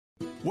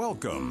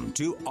Welcome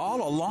to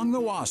All Along the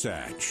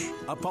Wasatch,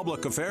 a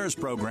public affairs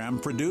program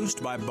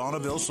produced by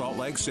Bonneville Salt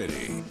Lake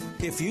City.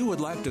 If you would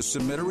like to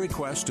submit a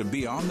request to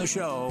be on the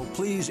show,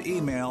 please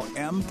email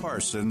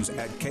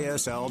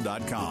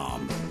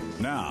mparsons@ksl.com.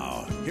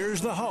 Now,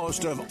 here's the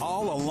host of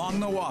All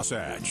Along the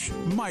Wasatch,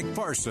 Mike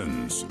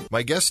Parsons.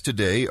 My guests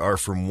today are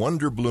from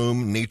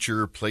Wonderbloom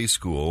Nature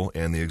Playschool,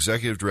 and the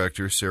executive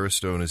director, Sarah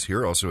Stone, is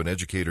here, also an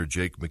educator,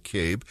 Jake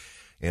McCabe,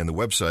 and the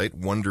website,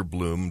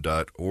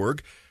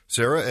 wonderbloom.org.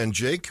 Sarah and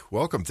Jake,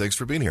 welcome. Thanks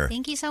for being here.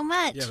 Thank you so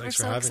much. Yeah, We're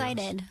so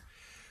excited.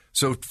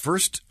 So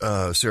first,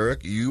 Sarah,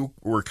 you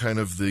were kind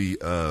of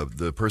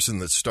the person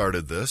that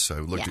started this. I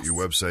looked at your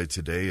website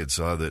today and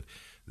saw that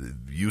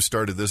you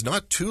started this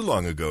not too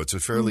long ago. It's a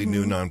fairly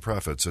new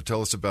nonprofit. So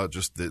tell us about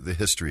just the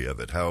history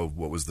of it.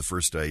 What was the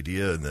first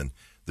idea, and then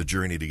the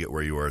journey to get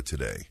where you are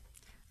today?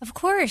 Of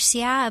course,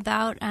 yeah.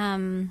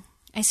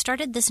 I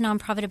started this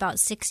nonprofit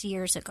about 6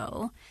 years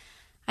ago.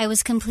 I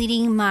was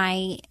completing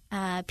my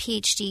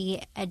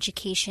PhD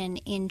education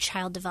in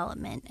child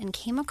development and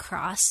came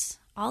across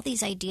all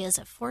these ideas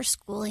of forest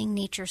schooling,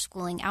 nature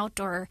schooling,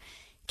 outdoor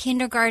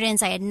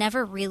kindergartens. I had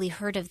never really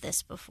heard of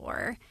this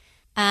before.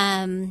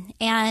 And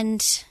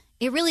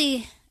it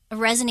really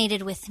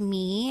resonated with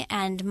me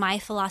and my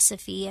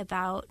philosophy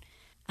about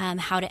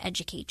how to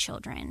educate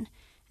children.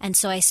 And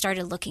so I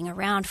started looking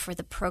around for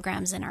the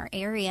programs in our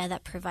area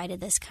that provided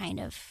this kind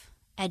of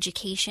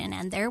education,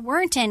 and there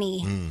weren't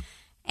any.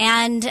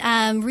 And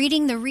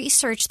reading the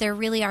research, there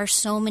really are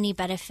so many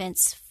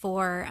benefits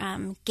for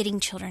getting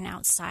children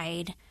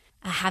outside,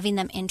 having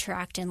them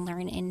interact and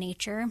learn in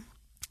nature.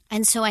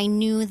 And so I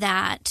knew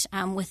that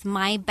with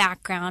my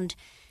background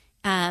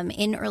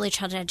in early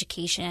childhood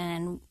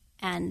education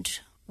and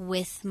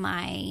with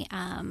my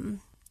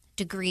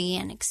degree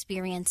and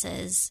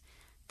experiences,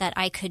 that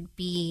I could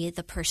be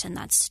the person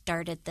that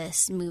started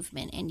this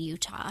movement in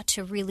Utah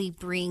to really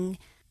bring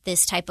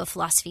this type of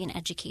philosophy and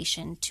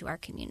education to our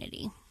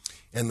community.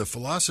 And the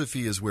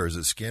philosophy is where? Is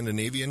it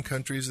Scandinavian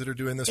countries that are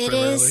doing this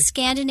primarily? It is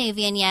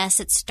Scandinavian, yes.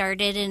 It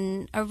started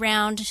in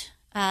around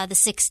the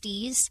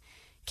 60s,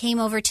 came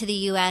over to the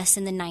U.S.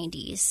 in the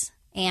 90s,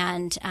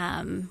 and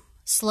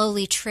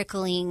slowly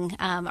trickling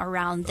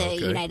around the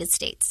United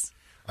States.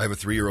 I have a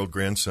 3-year-old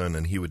grandson,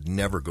 and he would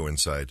never go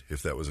inside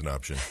if that was an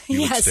option. He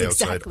would stay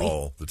outside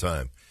all the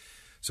time.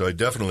 So I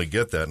definitely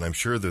get that, and I'm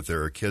sure that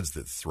there are kids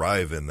that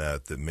thrive in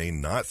that may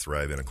not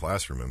thrive in a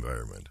classroom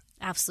environment.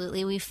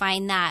 Absolutely. We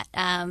find that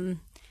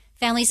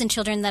families and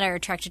children that are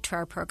attracted to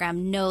our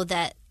program know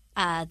that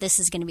this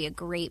is going to be a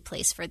great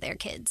place for their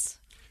kids.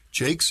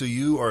 Jake, so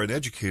you are an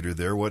educator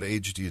there. What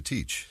age do you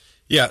teach?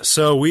 Yeah,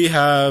 so we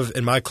have,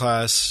 in my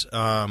class, we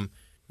at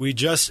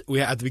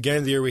the beginning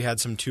of the year we had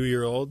some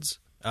 2-year-olds,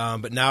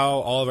 but now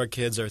all of our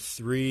kids are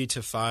 3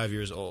 to 5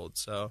 years old.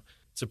 So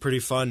it's a pretty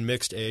fun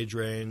mixed age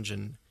range,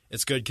 and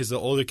it's good because the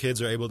older kids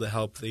are able to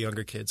help the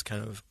younger kids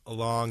kind of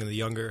along, and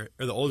the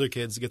older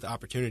kids get the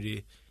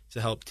opportunity to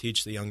help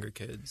teach the younger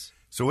kids.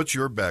 So what's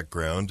your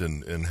background,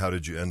 and how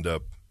did you end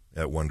up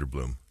at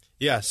Wonderbloom?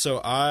 Yeah, so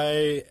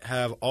I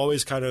have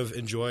always kind of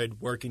enjoyed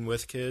working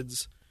with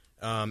kids.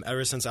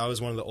 Ever since I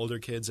was one of the older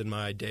kids in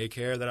my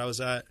daycare that I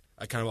was at,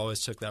 I kind of always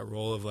took that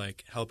role of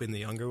like helping the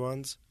younger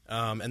ones.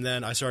 And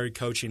then I started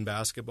coaching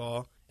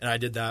basketball, and I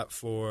did that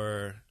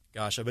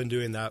I've been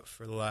doing that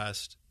for the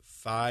last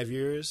 5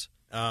 years.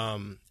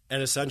 And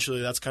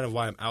essentially that's kind of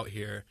why I'm out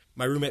here.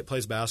 My roommate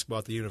plays basketball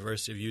at the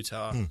University of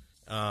Utah.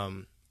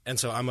 And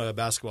so I'm a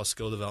basketball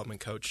skill development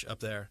coach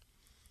up there.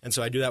 And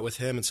so I do that with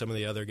him and some of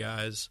the other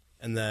guys.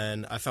 And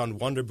then I found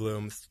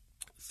Wonderbloom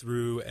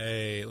through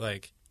a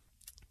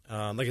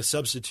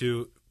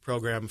substitute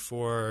program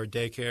for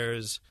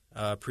daycares,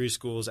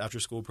 preschools,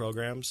 after-school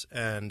programs.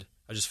 And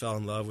I just fell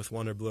in love with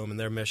Wonderbloom and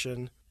their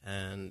mission.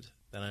 And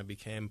then I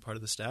became part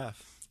of the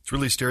staff. It's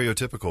really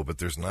stereotypical, but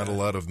there's not a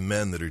lot of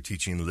men that are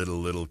teaching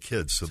little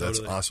kids. So Totally.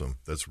 That's awesome.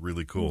 That's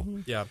really cool.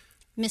 Yeah.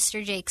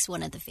 Mr. Jake's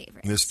one of the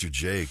favorites. Mr.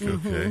 Jake,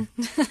 okay.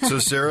 So,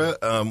 Sarah,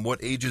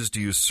 what ages do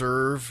you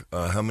serve?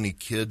 How many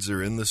kids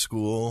are in the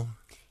school?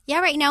 Yeah,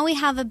 right now we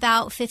have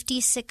about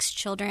 56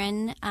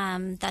 children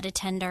that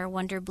attend our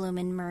Wonderbloom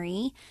in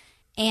Murray.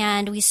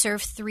 And we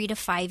serve 3 to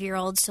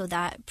 5-year-olds, so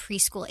that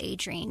preschool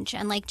age range.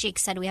 And like Jake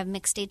said, we have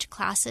mixed age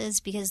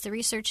classes because the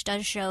research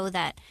does show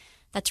that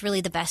that's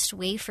really the best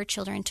way for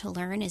children to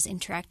learn is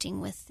interacting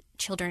with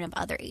children of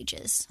other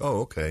ages.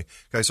 Oh, okay.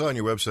 I saw on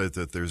your website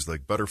that there's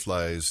like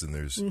butterflies and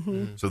there's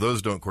so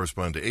those don't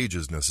correspond to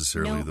ages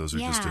necessarily. No, those are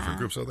just different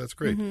groups. Oh, that's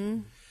great.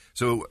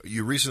 So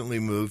you recently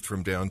moved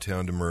from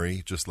downtown to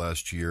Murray just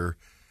last year.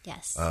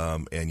 Yes.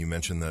 And you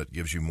mentioned that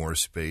gives you more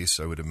space.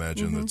 I would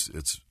imagine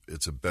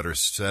it's a better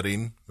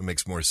setting. It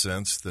makes more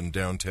sense than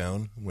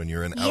downtown when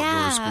you're in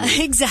outdoor school.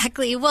 Yeah,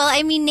 exactly. Well,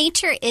 I mean,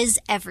 nature is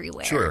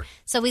everywhere. Sure.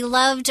 So we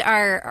loved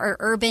our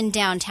urban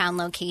downtown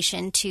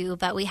location too,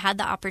 but we had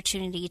the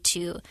opportunity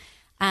to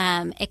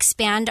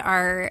expand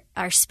our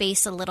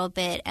space a little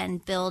bit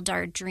and build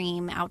our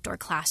dream outdoor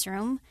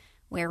classroom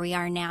where we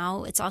are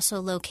now. It's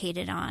also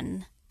located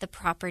on the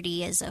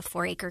property is a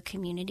 4-acre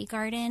community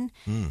garden.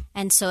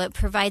 And so it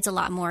provides a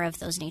lot more of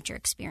those nature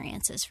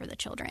experiences for the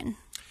children.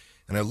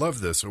 And I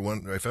love this.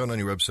 I found on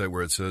your website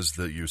where it says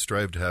that you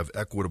strive to have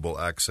equitable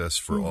access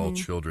for all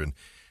children.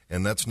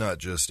 And that's not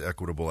just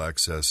equitable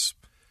access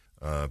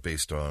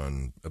based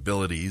on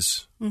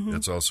abilities.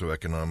 It's also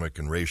economic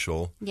and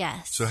racial.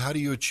 Yes. So how do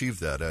you achieve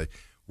that?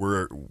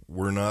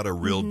 We're not a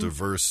real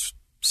diverse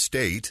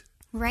state.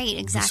 Right,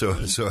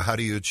 exactly. So how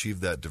do you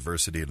achieve that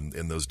diversity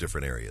in those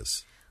different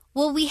areas?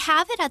 Well, we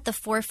have it at the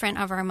forefront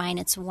of our mind.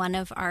 It's one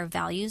of our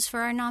values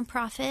for our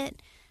nonprofit,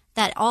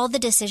 that all the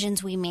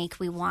decisions we make,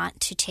 we want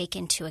to take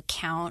into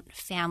account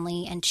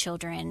family and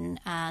children,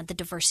 the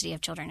diversity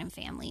of children and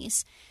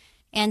families.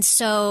 And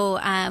so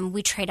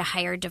we try to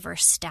hire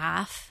diverse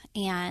staff,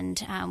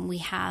 and we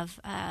have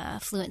a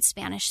fluent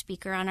Spanish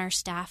speaker on our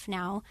staff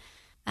now.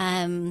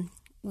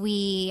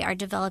 We are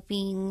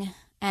developing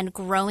and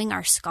growing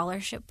our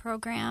scholarship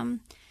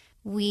program.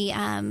 We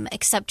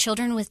accept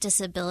children with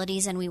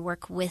disabilities, and we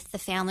work with the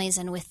families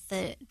and with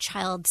the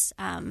child's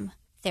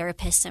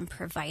therapists and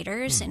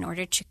providers in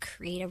order to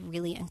create a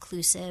really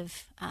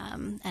inclusive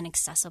and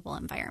accessible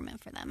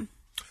environment for them.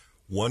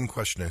 One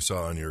question I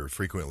saw on your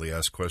frequently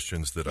asked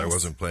questions that I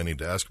wasn't planning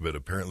to ask, but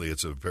apparently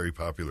it's a very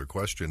popular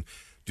question.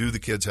 Do the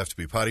kids have to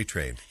be potty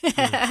trained?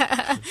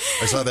 I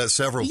saw that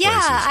several places.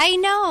 Yeah, I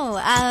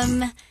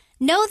know.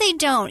 No, they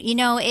don't. You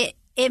know,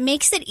 it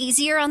makes it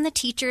easier on the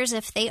teachers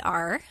if they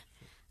are.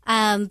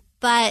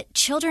 But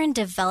children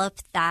develop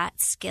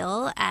that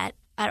skill at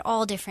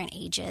all different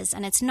ages,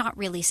 and it's not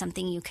really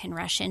something you can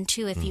rush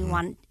into if you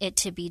want it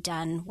to be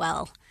done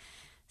well.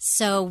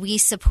 So we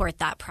support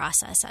that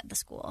process at the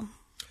school.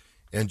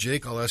 And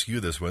Jake, I'll ask you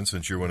this one,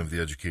 since you're one of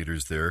the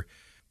educators there.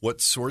 What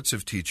sorts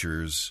of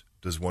teachers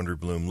does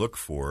Wonderbloom look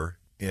for?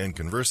 And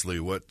conversely,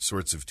 what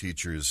sorts of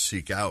teachers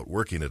seek out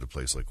working at a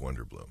place like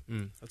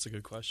Wonderbloom? That's a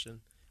good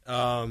question.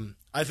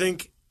 I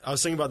think I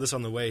was thinking about this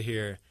on the way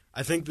here.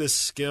 I think this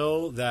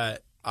skill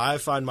that I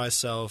find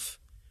myself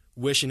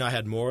wishing I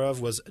had more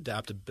of was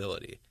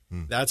adaptability.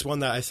 That's one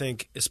that I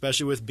think,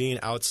 especially with being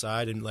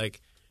outside and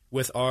like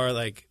with our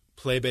like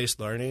play-based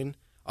learning,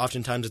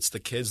 oftentimes it's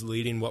the kids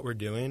leading what we're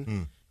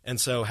doing. And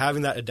so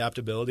having that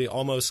adaptability,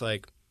 almost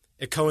like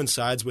it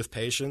coincides with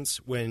patience.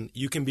 When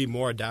you can be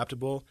more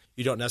adaptable,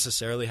 you don't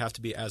necessarily have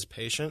to be as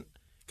patient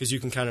because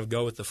you can kind of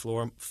go with the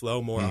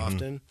flow more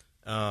often.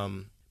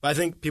 But I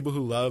think people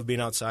who love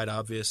being outside,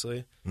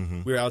 obviously,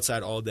 we're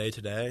outside all day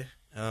today.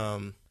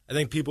 I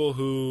think people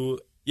who,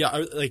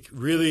 are, like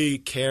really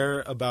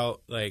care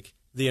about like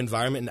the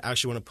environment and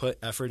actually want to put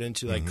effort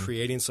into like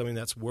creating something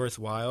that's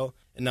worthwhile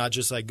and not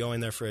just like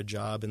going there for a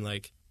job and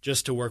like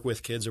just to work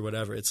with kids or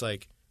whatever. It's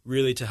like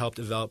really to help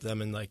develop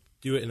them and like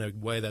do it in a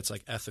way that's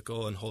like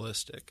ethical and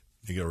holistic.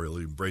 You got to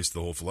really embrace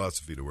the whole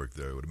philosophy to work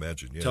there, I would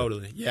imagine. Yeah.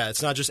 Totally. Yeah,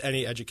 it's not just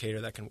any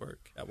educator that can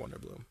work at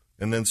Wonderbloom.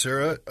 And then,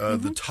 Sarah,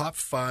 the top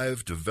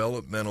 5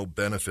 developmental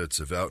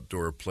benefits of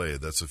outdoor play.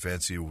 That's a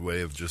fancy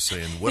way of just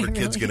saying, what are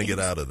kids going to get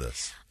out of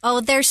this?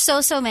 Oh, there's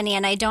so many,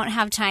 and I don't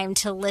have time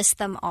to list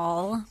them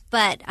all.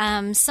 But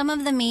some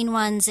of the main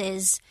ones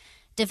is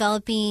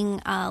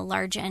developing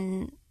large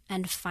and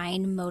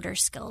fine motor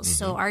skills.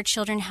 So our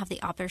children have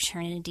the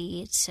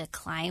opportunity to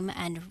climb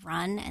and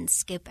run and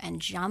skip and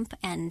jump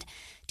and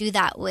do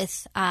that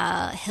with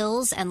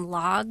hills and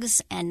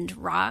logs and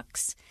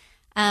rocks.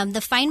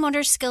 The fine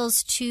motor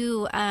skills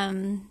too,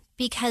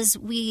 because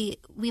we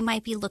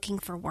might be looking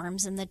for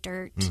worms in the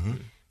dirt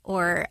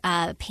or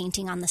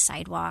painting on the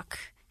sidewalk.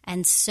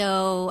 And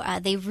so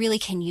they really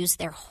can use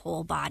their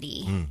whole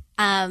body.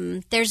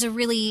 There's a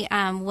really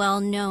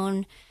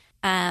well-known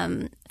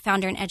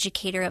founder and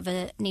educator of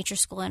a nature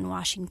school in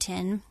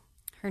Washington.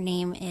 Her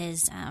name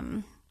is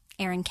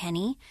Erin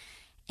Kenny.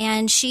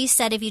 And she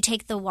said if you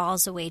take the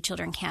walls away,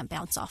 children can't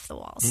bounce off the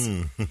walls.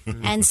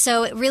 And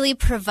so it really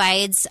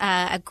provides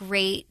a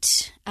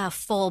great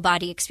full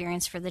body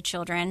experience for the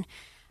children.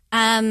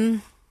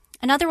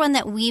 Another one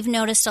that we've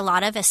noticed a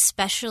lot of,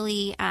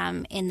 especially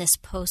in this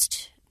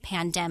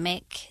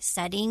post-pandemic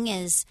setting,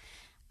 is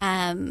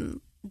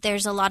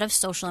there's a lot of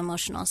social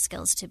emotional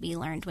skills to be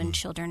learned when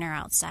children are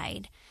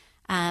outside.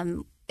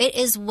 It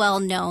is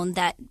well known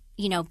that,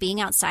 being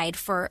outside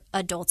for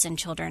adults and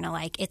children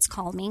alike, it's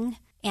calming.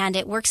 And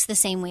it works the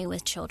same way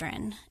with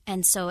children.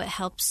 And so it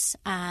helps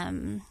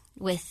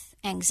with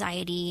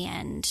anxiety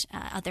and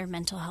other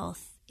mental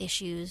health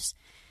issues.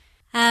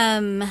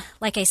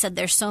 Like I said,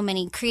 there's so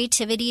many.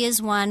 Creativity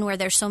is one where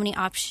there's so many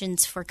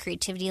options for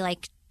creativity.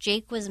 Like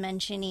Jake was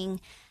mentioning,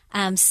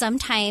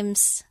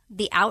 sometimes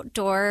the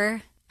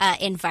outdoor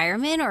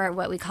environment, or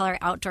what we call our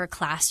outdoor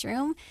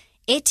classroom,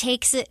 it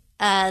takes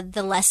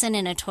the lesson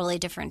in a totally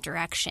different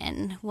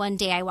direction. One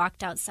day I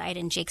walked outside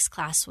and Jake's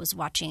class was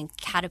watching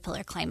a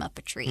caterpillar climb up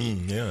a tree.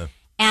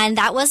 And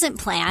that wasn't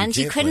planned.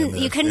 You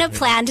couldn't have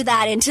planned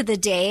that into the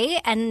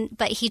day.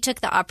 But he took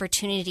the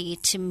opportunity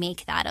to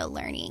make that a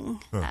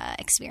learning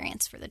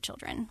experience for the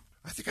children.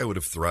 I think I would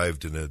have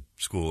thrived in a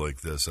school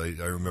like this. I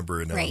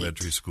remember in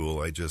elementary school,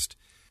 I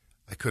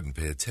I couldn't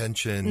pay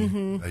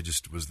attention. I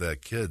just was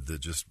that kid that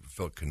just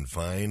felt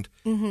confined.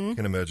 I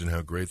can imagine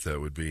how great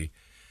that would be.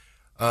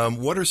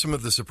 What are some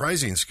of the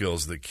surprising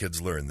skills that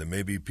kids learn that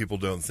maybe people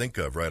don't think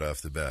of right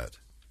off the bat?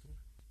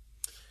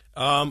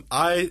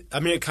 I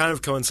mean, it kind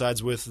of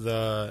coincides with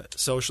the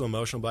social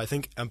emotional, but I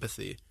think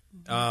empathy,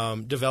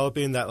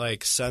 developing that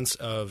like sense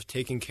of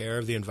taking care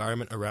of the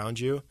environment around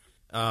you.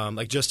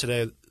 Like just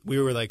today,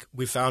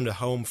 we found a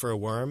home for a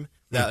worm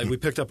that like, we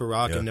picked up a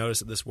rock and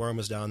noticed that this worm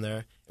was down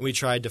there, and we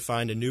tried to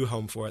find a new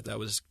home for it that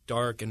was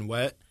dark and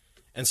wet.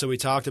 And so we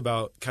talked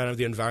about kind of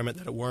the environment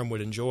that a worm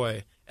would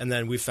enjoy, and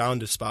then we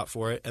found a spot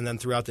for it. And then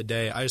throughout the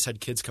day, I just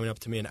had kids coming up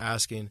to me and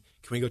asking,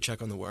 "Can we go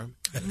check on the worm?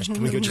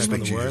 Can we go check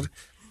on the worm?"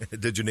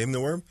 Did you name the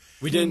worm?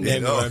 We didn't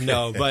name the worm,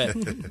 no. But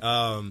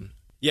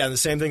yeah, and the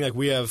same thing. Like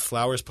we have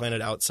flowers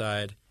planted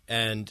outside,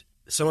 and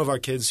some of our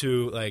kids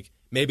who like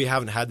maybe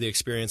haven't had the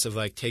experience of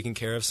like taking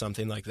care of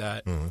something like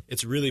that.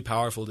 It's really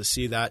powerful to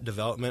see that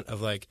development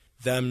of like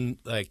them.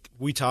 Like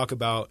we talk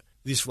about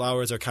these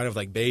flowers are kind of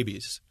like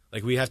babies.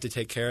 Like we have to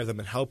take care of them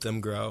and help them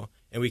grow,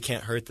 and we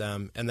can't hurt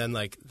them. And then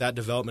like that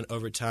development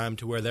over time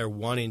to where they're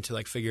wanting to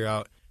like figure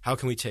out how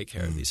can we take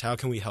care of these? How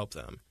can we help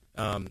them?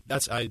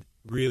 I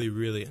really,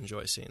 really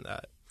enjoy seeing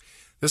that.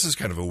 This is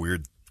kind of a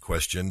weird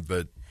question,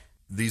 but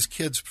these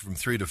kids from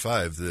 3 to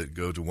 5 that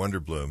go to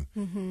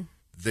Wonderbloom,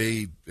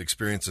 they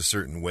experience a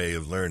certain way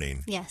of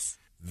learning. Yes.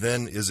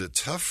 Then is it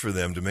tough for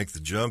them to make the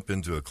jump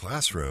into a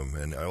classroom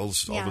and all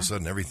of a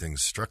sudden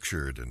everything's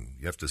structured and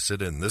you have to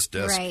sit in this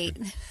desk? Right.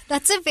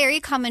 That's a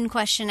very common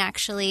question,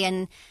 actually.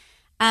 And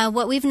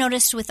what we've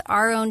noticed with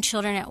our own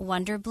children at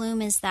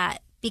Wonderbloom is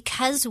that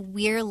because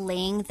we're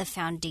laying the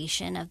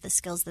foundation of the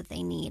skills that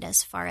they need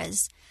as far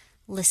as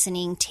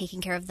listening, taking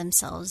care of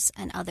themselves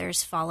and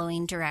others,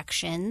 following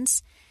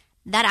directions,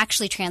 that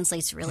actually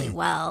translates really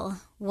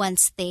well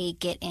once they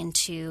get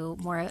into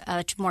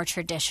a more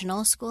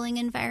traditional schooling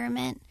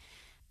environment.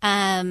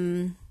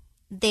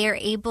 They're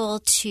able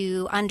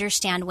to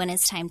understand when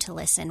it's time to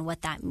listen,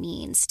 what that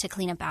means to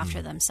clean up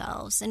after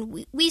themselves.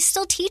 And we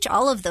still teach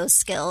all of those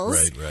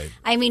skills. Right.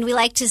 I mean, we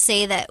like to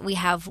say that we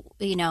have,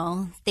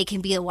 they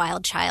can be a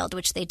wild child,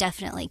 which they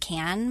definitely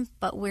can,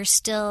 but we're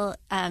still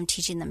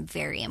teaching them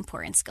very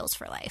important skills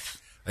for life.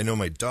 I know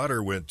my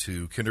daughter went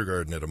to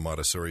kindergarten at a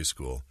Montessori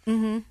school,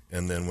 and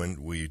then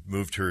when we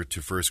moved her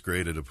to first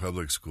grade at a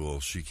public school,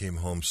 she came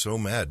home so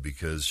mad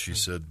because she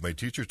said, my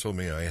teacher told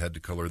me I had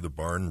to color the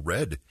barn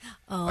red.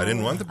 I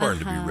didn't want the barn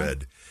to be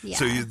red. Yeah.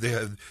 So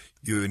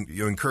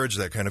you encourage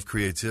that kind of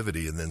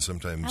creativity, and then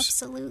sometimes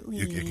Absolutely.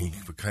 you can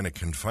kind of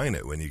confine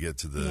it when you get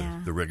to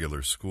the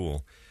regular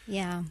school.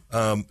 Yeah.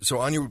 So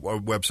on your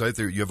website,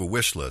 there you have a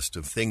wish list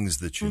of things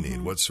that you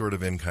need. What sort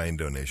of in-kind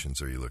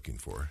donations are you looking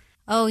for?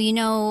 Oh,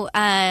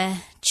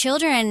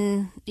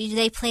 children,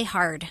 they play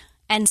hard.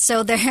 And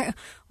so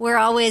we're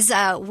always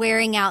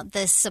wearing out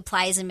the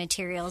supplies and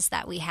materials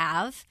that we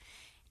have.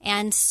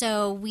 And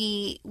so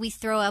we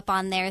throw up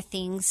on there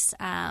things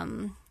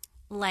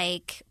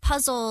like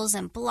puzzles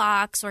and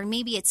blocks, or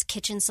maybe it's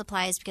kitchen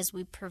supplies because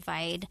we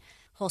provide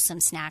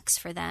wholesome snacks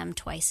for them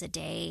twice a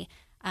day,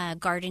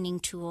 gardening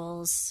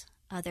tools,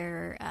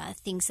 other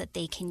things that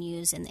they can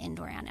use in the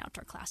indoor and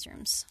outdoor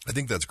classrooms. I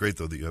think that's great,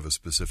 though, that you have a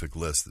specific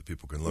list that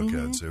people can look at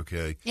and say,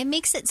 okay. It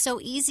makes it so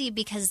easy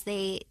because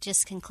they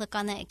just can click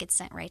on it. It gets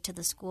sent right to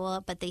the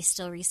school, but they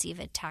still receive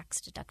a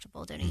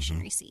tax-deductible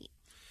donation receipt.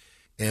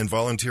 And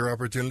volunteer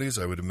opportunities,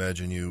 I would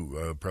imagine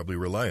you probably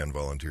rely on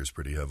volunteers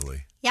pretty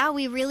heavily. Yeah,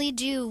 we really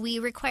do. We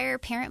require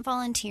parent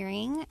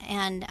volunteering,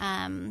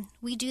 and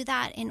we do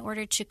that in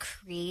order to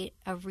create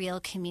a real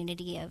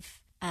community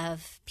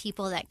of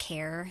people that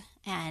care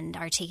and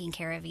are taking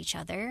care of each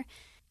other.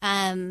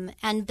 And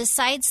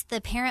besides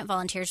the parent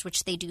volunteers,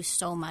 which they do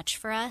so much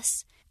for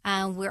us,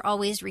 we're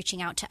always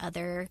reaching out to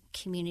other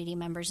community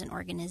members and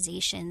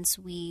organizations.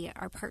 We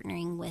are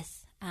partnering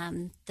with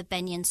the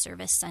Benyon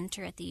Service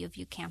Center at the U of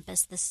U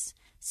campus this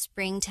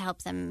spring to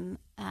help them.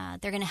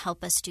 They're going to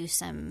help us do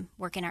some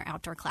work in our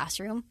outdoor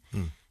classroom,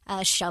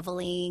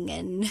 shoveling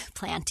and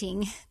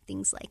planting,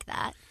 things like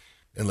that.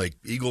 And like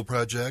Eagle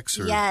projects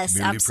or yes,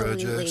 community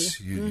absolutely. projects,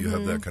 you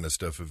have that kind of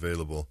stuff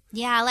available.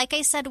 Yeah, like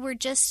I said, we're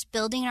just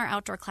building our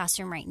outdoor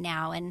classroom right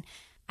now, and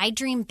I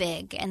dream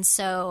big. And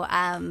so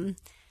I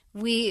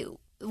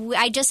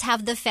just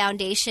have the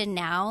foundation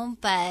now,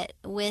 but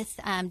with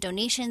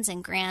donations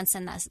and grants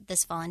and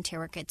this volunteer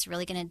work, it's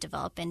really going to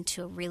develop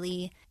into a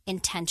really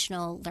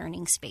intentional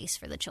learning space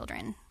for the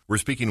children. We're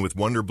speaking with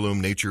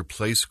Wonderbloom Nature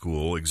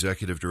Playschool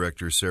Executive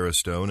Director Sarah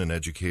Stone and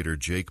Educator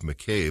Jake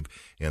McCabe,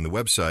 and the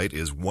website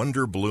is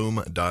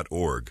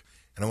wonderbloom.org.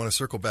 And I want to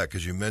circle back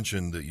because you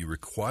mentioned that you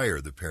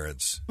require the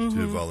parents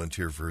to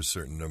volunteer for a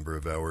certain number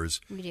of hours.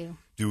 We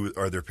do.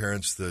 Are there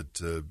parents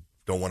that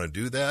don't want to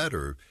do that,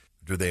 or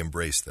do they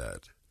embrace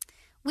that?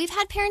 We've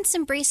had parents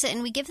embrace it,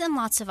 and we give them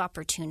lots of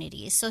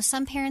opportunities. So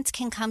some parents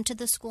can come to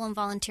the school and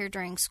volunteer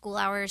during school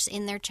hours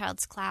in their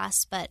child's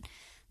class, but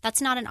that's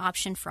not an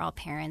option for all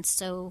parents.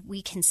 So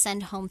we can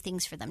send home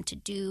things for them to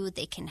do.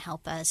 They can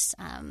help us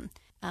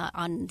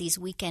on these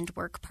weekend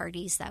work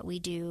parties that we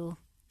do.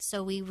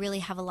 So we really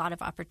have a lot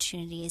of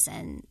opportunities,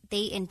 and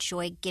they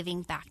enjoy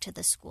giving back to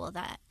the school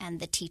and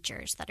the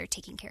teachers that are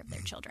taking care of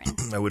their children.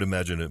 I would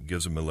imagine it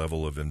gives them a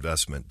level of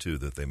investment, too,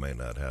 that they might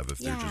not have if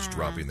they're just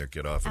dropping their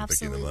kid off and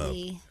picking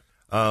them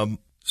up.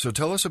 So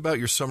tell us about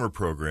your summer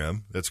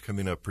program that's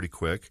coming up pretty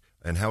quick,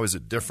 and how is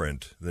it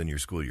different than your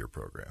school year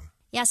program?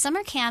 Yeah,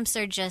 summer camps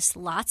are just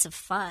lots of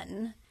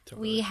fun.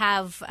 Totally. We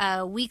have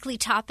weekly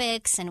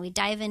topics, and we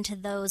dive into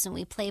those, and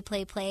we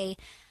play.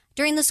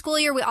 During the school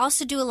year, we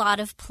also do a lot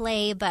of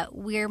play, but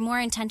we're more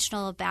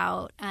intentional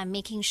about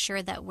making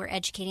sure that we're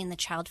educating the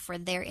child for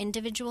their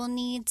individual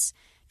needs,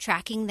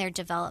 tracking their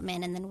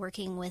development, and then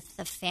working with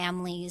the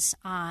families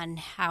on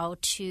how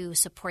to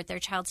support their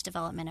child's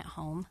development at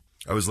home.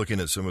 I was looking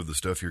at some of the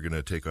stuff you're going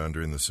to take on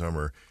during the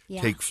summer.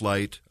 Yeah. Take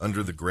flight,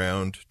 under the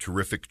ground,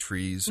 terrific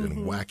trees, and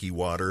wacky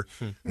water.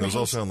 And those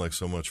all sound like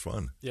so much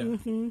fun. Yeah.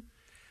 Mm-hmm.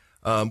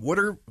 What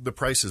are the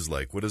prices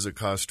like? What does it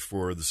cost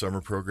for the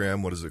summer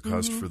program? What does it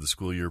cost for the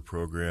school year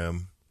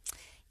program?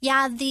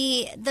 Yeah,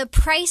 the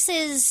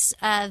prices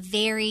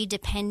vary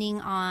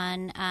depending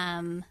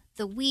on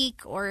the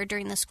week or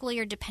during the school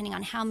year, depending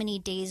on how many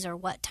days or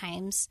what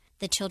times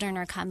the children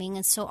are coming.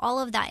 And so all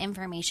of that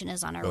information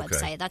is on our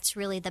website. That's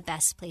really the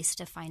best place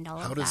to find all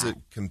of that. How does it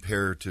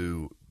compare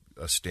to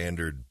a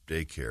standard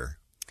daycare?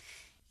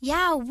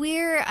 Yeah,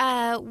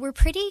 we're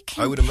pretty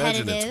competitive. I would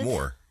imagine it's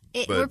more.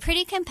 We're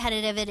pretty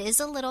competitive. It is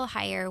a little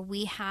higher.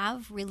 We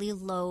have really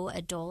low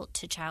adult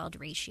to child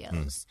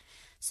ratios.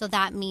 So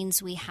that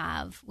means we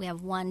have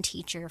one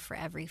teacher for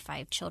every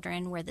 5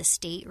 children, where the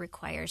state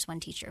requires one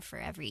teacher for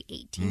every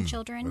 18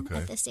 children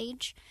at this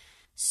age.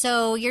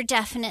 So you're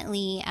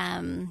definitely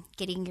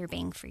getting your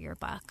bang for your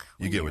buck.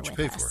 You get what you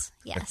pay for.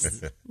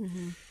 Yes.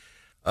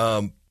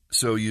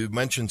 So you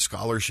mentioned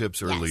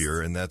scholarships earlier,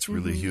 and that's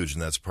really huge,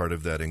 and that's part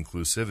of that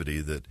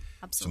inclusivity that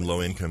some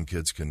low-income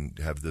kids can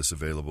have this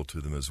available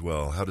to them as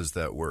well. How does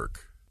that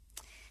work?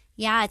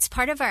 Yeah, it's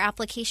part of our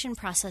application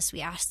process. We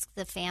ask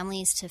the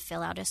families to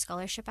fill out a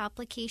scholarship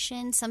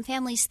application. Some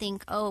families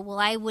think, oh, well,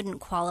 I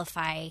wouldn't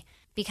qualify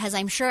because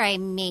I'm sure I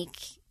make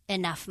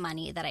enough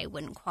money that I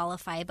wouldn't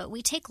qualify. But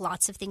we take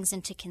lots of things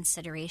into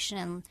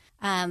consideration.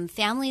 And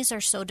families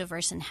are so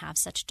diverse and have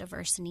such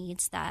diverse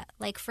needs that,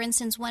 like, for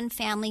instance, one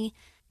family,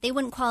 they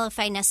wouldn't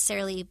qualify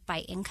necessarily by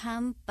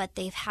income, but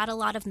they've had a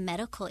lot of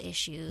medical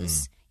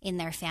issues in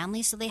their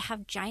family. So they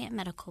have giant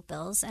medical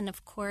bills. And,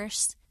 of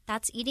course,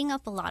 that's eating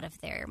up a lot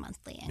of their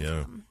monthly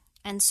income.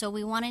 Yeah. And so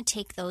we want to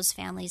take those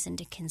families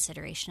into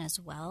consideration as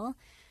well.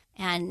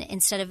 And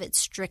instead of it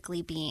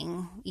strictly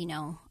being,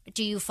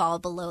 do you fall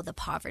below the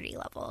poverty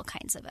level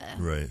kinds of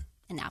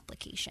an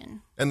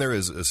application. And there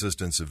is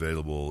assistance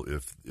available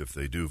if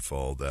they do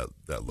fall that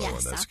low on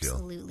that scale. Yes,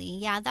 absolutely.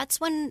 Yeah, that's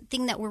one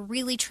thing that we're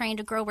really trying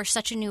to grow. We're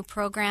such a new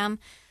program,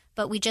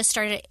 but we just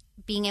started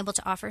being able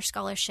to offer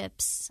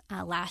scholarships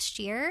last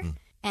year.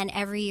 And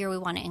every year we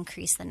want to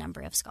increase the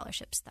number of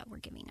scholarships that we're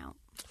giving out.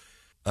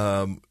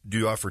 Do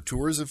you offer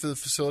tours of the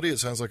facility? It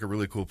sounds like a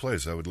really cool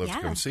place. I would love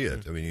to come see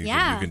it. I mean, you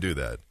can do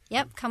that.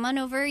 Yep. Come on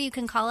over. You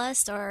can call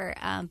us or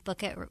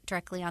book it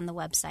directly on the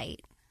website.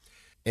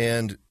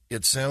 And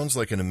it sounds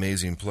like an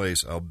amazing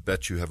place. I'll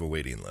bet you have a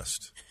waiting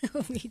list.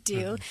 We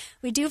do.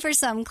 We do for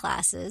some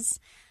classes.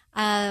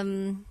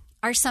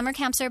 Our summer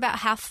camps are about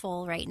half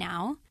full right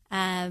now.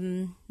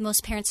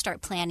 Most parents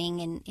start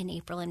planning in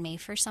April and May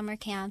for summer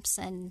camps,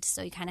 and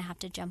so you kind of have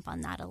to jump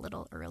on that a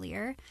little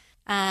earlier.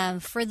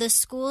 For the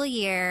school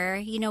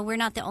year, we're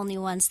not the only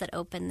ones that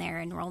open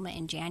their enrollment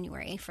in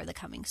January for the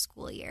coming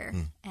school year.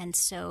 And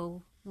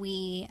so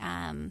we're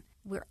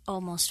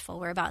almost full.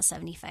 We're about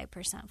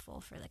 75% full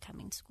for the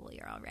coming school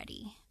year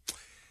already.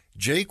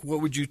 Jake,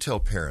 what would you tell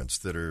parents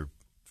that are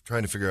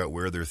trying to figure out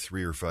where their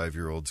 3 or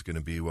 5-year-old's going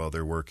to be while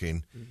they're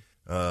working?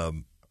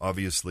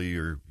 Obviously,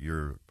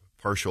 you're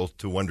partial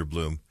to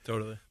Wonderbloom.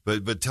 Totally.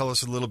 But tell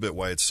us a little bit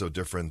why it's so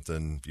different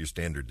than your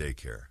standard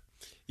daycare.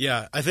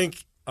 Yeah, I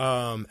think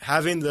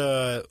having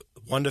the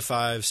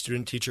 1-to-5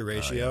 student-teacher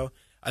ratio,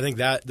 I think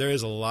that there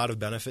is a lot of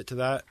benefit to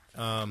that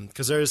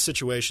because there's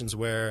situations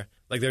where,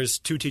 like, there's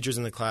 2 teachers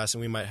in the class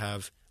and we might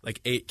have,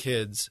 like, 8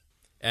 kids,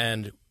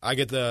 and I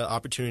get the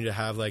opportunity to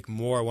have, like,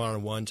 more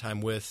one-on-one time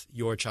with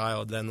your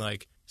child than,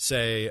 like,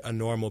 say, a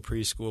normal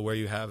preschool where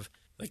you have,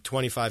 like,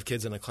 25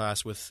 kids in a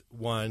class with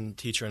 1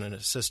 teacher and an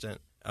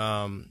assistant.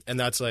 And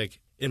that's,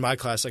 like, in my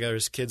class, like,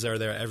 there's kids that are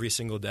there every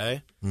single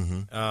day.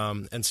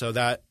 And so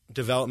that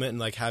development and,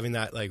 like, having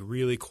that, like,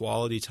 really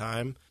quality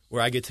time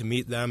where I get to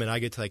meet them and I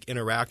get to, like,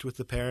 interact with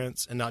the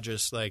parents and not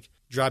just, like,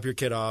 drop your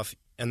kid off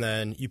and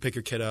then you pick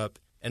your kid up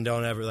and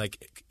don't ever,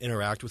 like,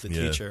 interact with the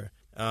teacher.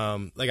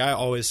 Like, I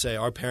always say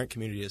our parent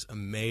community is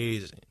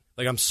amazing.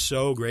 Like, I'm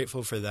so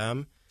grateful for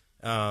them.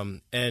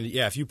 And,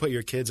 yeah, if you put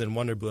your kids in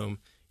Wonderbloom,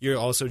 you're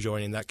also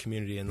joining that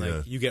community and,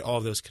 like, you get all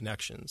of those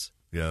connections.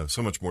 Yeah,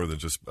 so much more than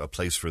just a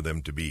place for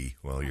them to be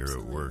while you're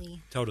at work.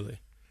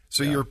 Totally.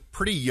 So you're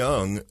pretty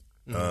young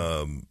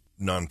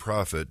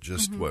nonprofit,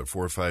 just, 4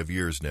 or 5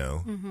 years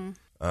now.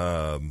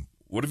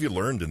 What have you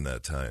learned in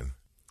that time?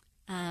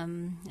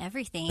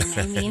 Everything.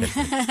 I mean,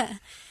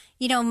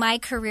 My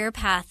career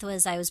path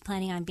was I was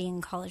planning on being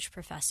a college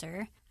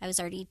professor. I was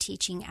already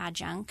teaching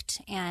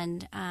adjunct.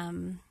 And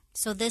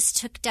so this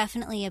took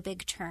definitely a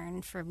big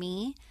turn for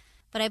me.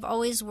 But I've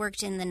always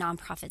worked in the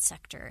nonprofit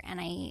sector,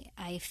 and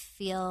I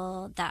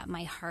feel that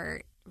my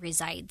heart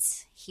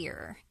resides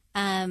here.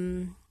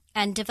 And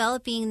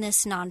developing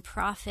this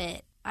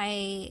nonprofit,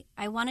 I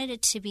wanted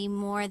it to be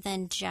more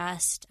than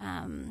just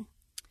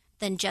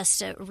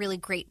a really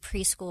great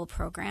preschool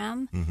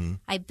program. Mm-hmm.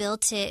 I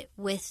built it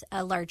with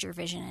a larger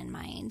vision in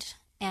mind.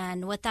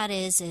 And what that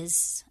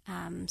is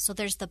so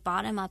there's the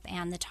bottom-up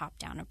and the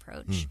top-down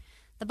approach.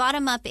 The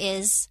bottom-up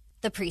is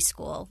the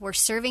preschool. We're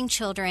serving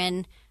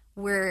children.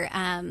 We're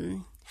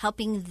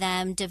helping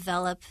them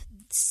develop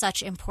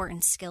such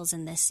important skills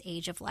in this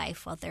age of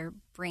life while their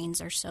brains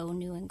are so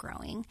new and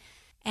growing.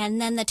 And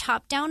then the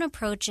top-down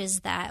approach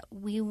is that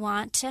we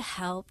want to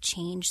help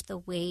change the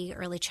way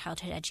early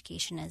childhood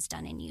education is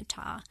done in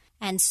Utah.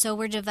 And so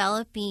we're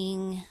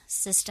developing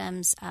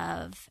systems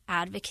of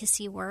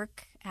advocacy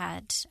work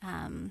at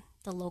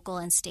the local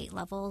and state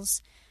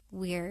levels.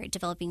 We're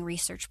developing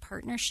research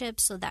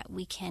partnerships so that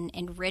we can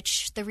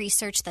enrich the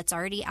research that's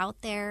already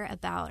out there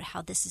about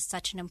how this is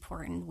such an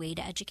important way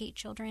to educate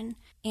children.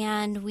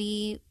 And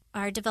we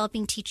are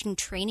developing teaching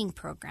training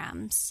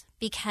programs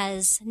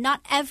because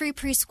not every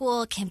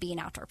preschool can be an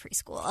outdoor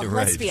preschool. Right,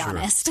 let's be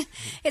honest.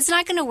 It's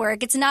not going to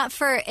work. It's not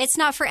for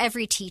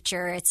every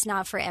teacher. It's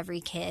not for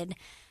every kid.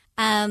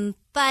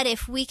 But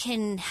if we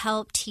can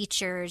help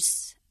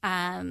teachers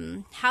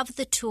have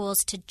the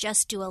tools to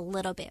just do a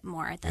little bit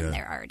more than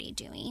they're already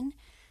doing.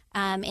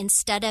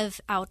 Instead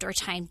of outdoor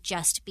time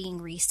just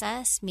being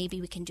recess, maybe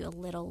we can do a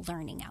little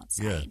learning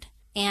outside. Yeah.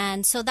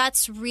 And so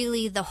that's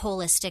really the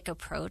holistic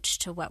approach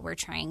to what we're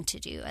trying to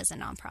do as a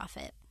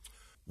nonprofit.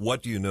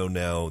 What do you know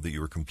now that you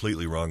were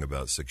completely wrong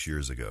about 6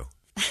 years ago?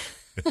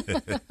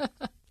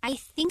 I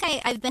think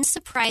I've been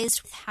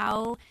surprised with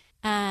how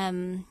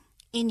in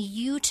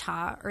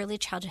Utah, early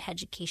childhood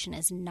education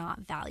is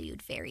not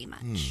valued very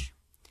much.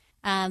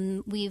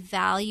 We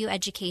value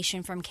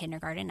education from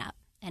kindergarten up,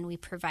 and we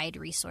provide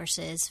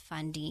resources,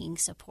 funding,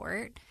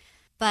 support.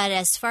 But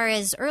as far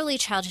as early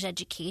childhood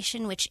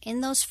education, which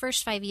in those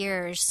first 5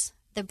 years,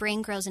 the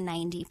brain grows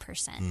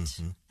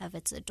 90% of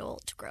its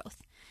adult growth.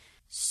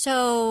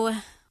 So,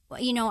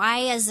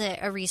 I as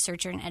a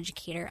researcher and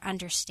educator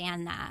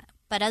understand that.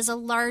 But as a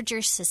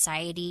larger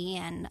society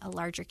and a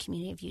larger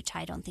community of Utah,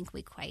 I don't think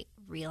we quite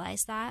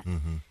realize that.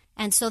 Mm-hmm.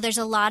 And so there's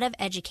a lot of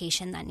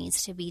education that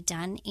needs to be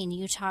done in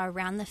Utah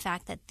around the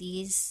fact that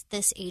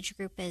this age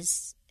group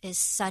is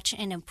such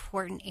an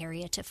important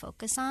area to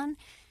focus on.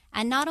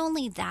 And not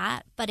only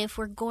that, but if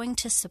we're going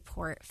to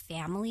support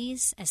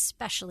families,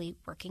 especially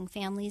working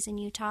families in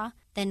Utah,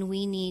 then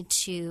we need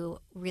to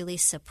really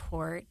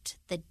support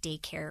the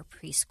daycare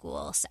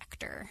preschool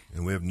sector.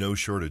 And we have no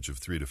shortage of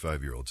 3 to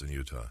 5 year olds in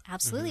Utah.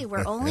 Absolutely.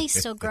 We're only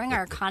still growing.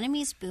 Our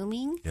economy's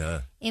booming.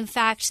 Yeah. In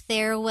fact,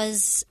 there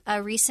was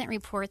a recent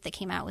report that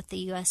came out with the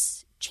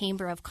U.S.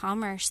 Chamber of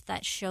Commerce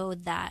that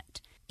showed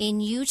that in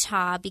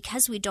Utah,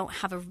 because we don't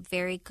have a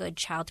very good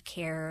child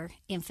care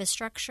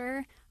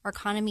infrastructure, our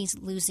economy's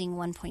losing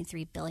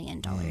 $1.3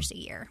 billion a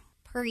year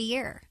per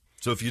year.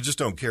 So if you just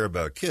don't care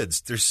about kids,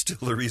 there's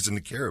still a reason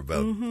to care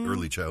about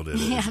early childhood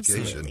education.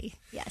 Absolutely,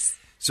 yes.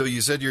 So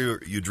you said you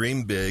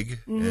dream big,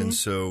 and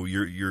so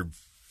you're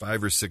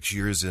 5 or 6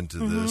 years into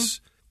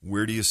this.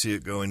 Where do you see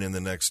it going in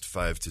the next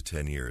 5 to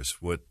 10 years?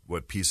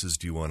 What pieces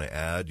do you want to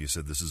add? You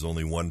said this is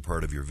only one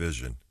part of your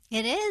vision.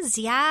 It is,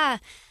 yeah.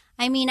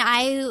 I mean,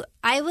 I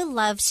would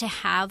love to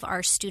have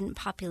our student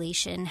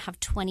population, have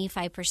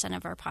 25%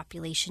 of our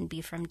population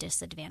be from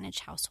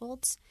disadvantaged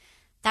households.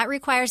 That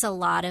requires a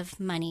lot of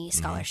money,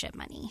 scholarship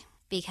money,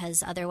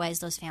 because otherwise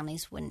those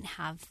families wouldn't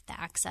have the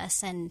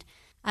access. And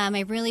I'm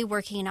really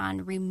working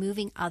on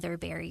removing other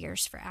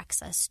barriers for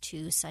access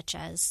to, such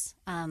as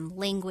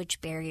language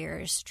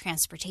barriers,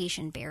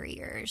 transportation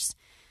barriers,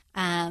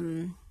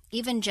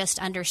 even just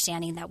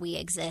understanding that we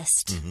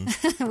exist,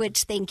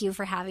 which thank you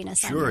for having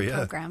us on your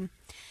program.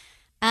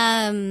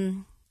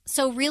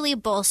 So really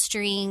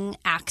bolstering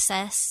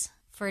access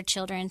for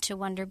children to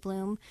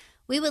Wonderbloom.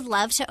 We would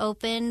love to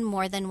open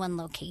more than one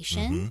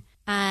location.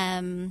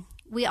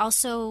 We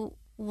also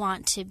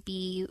want to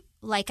be,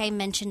 like I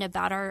mentioned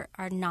about our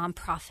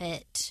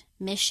nonprofit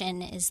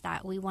mission, is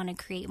that we want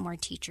to create more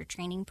teacher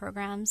training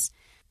programs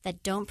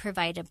that don't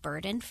provide a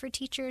burden for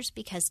teachers,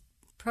 because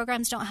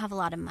programs don't have a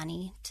lot of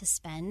money to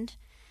spend.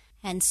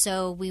 And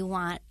so we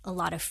want a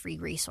lot of free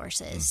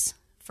resources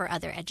for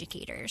other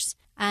educators.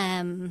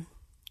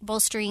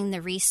 Bolstering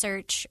the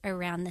research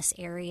around this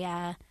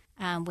area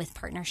with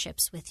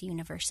partnerships with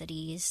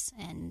universities.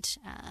 And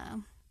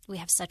we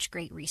have such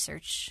great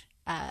research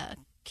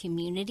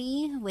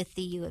community with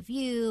the U of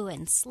U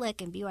and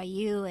SLIC and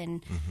BYU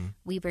and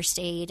Weber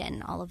State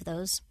and all of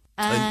those.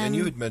 And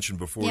you had mentioned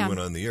before we went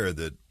on the air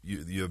that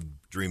you have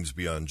dreams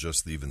beyond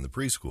just even the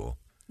preschool.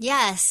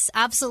 Yes,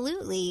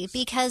 absolutely.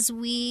 Because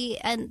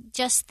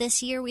just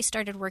this year we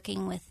started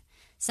working with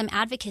some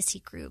advocacy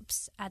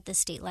groups at the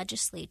state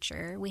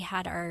legislature. We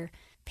had our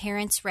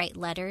parents write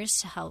letters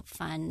to help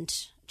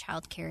fund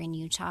childcare in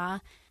Utah.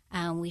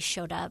 We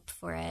showed up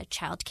for a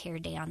child care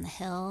day on the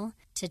Hill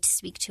to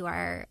speak to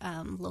our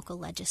local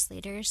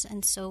legislators.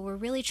 And so we're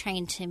really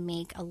trying to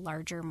make a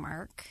larger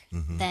mark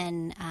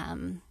than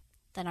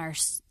our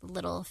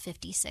little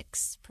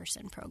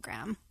 56-person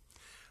program.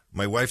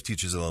 My wife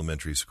teaches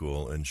elementary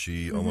school, and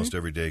she almost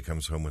every day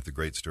comes home with a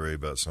great story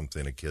about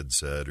something a kid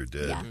said or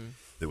did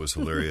that was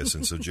hilarious.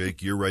 And so,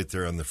 Jake, you're right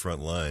there on the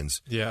front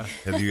lines. Yeah.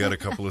 Have you got a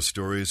couple of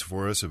stories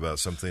for us about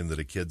something that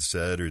a kid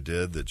said or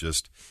did that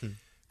just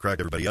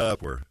cracked everybody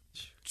up or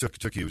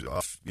took you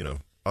off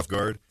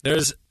guard?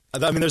 There's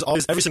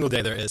always, every single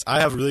day there is.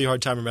 I have a really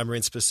hard time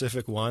remembering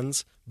specific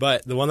ones,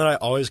 but the one that I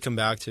always come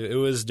back to, it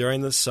was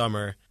during the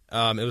summer.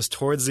 It was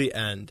towards the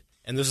end,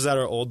 and this was at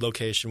our old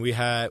location. We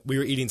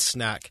were eating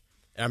snack,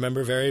 and I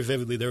remember very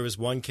vividly there was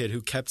one kid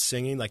who kept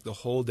singing like the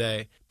whole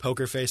day,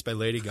 "Poker Face" by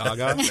Lady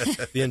Gaga,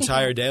 the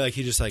entire day. Like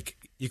he just like,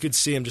 you could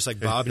see him just like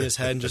bobbing his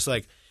head and just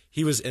like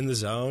he was in the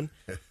zone.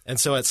 And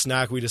so at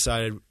snack we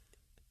decided,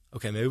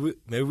 okay,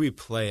 maybe we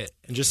play it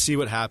and just see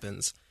what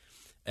happens.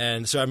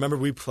 And so I remember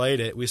we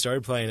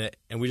started playing it,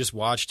 and we just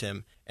watched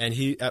him. And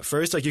he, at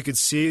first, like you could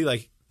see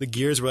like the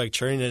gears were like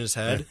turning in his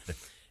head,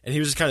 and he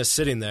was just kind of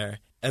sitting there.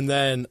 And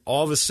then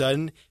all of a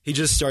sudden, he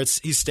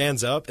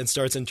stands up and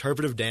starts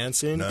interpretive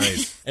dancing.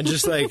 Nice. And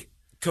just like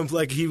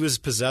he was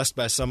possessed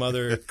by some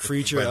other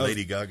creature. By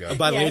Lady Gaga.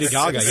 By Lady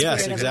Gaga,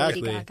 yes,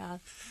 exactly. Lady Gaga.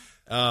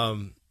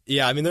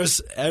 Yeah, I mean, there's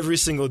every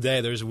single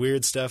day, there's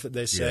weird stuff that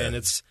they say, and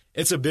it's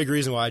a big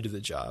reason why I do the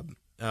job.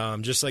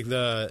 Just like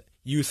the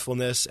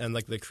youthfulness and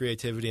like the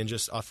creativity and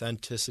just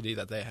authenticity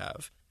that they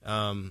have.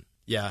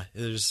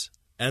 There's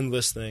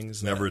endless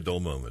things. Never a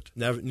dull moment.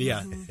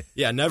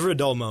 Never a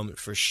dull moment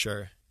for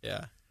sure.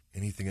 Yeah.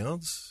 Anything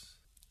else?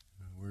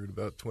 We're at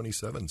about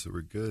 27, so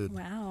we're good.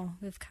 Wow,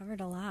 we've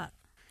covered a lot.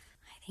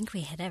 I think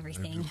we hit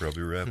everything. We'll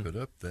probably wrap it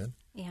up then.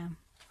 Yeah.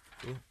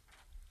 Cool.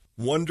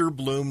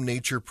 Wonderbloom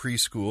Nature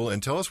Preschool,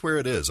 and tell us where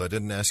it is. I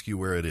didn't ask you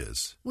where it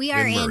is. We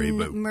are in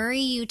Murray,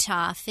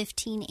 Utah,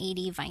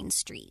 1580 Vine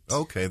Street.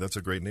 Okay, that's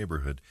a great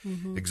neighborhood.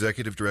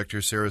 Executive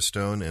Director Sarah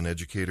Stone and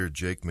educator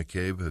Jake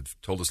McCabe have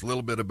told us a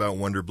little bit about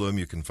Wonderbloom.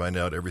 You can find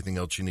out everything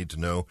else you need to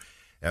know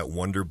at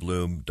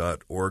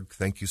wonderbloom.org.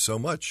 Thank you so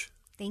much.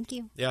 Thank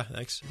you. Yeah,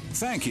 thanks.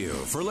 Thank you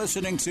for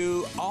listening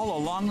to All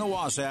Along the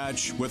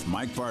Wasatch with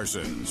Mike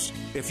Parsons.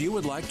 If you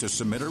would like to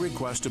submit a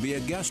request to be a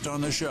guest on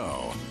the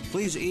show,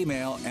 please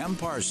email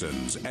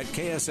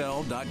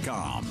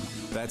mparsons@ksl.com.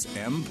 That's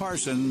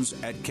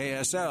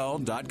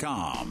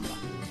mparsons@ksl.com.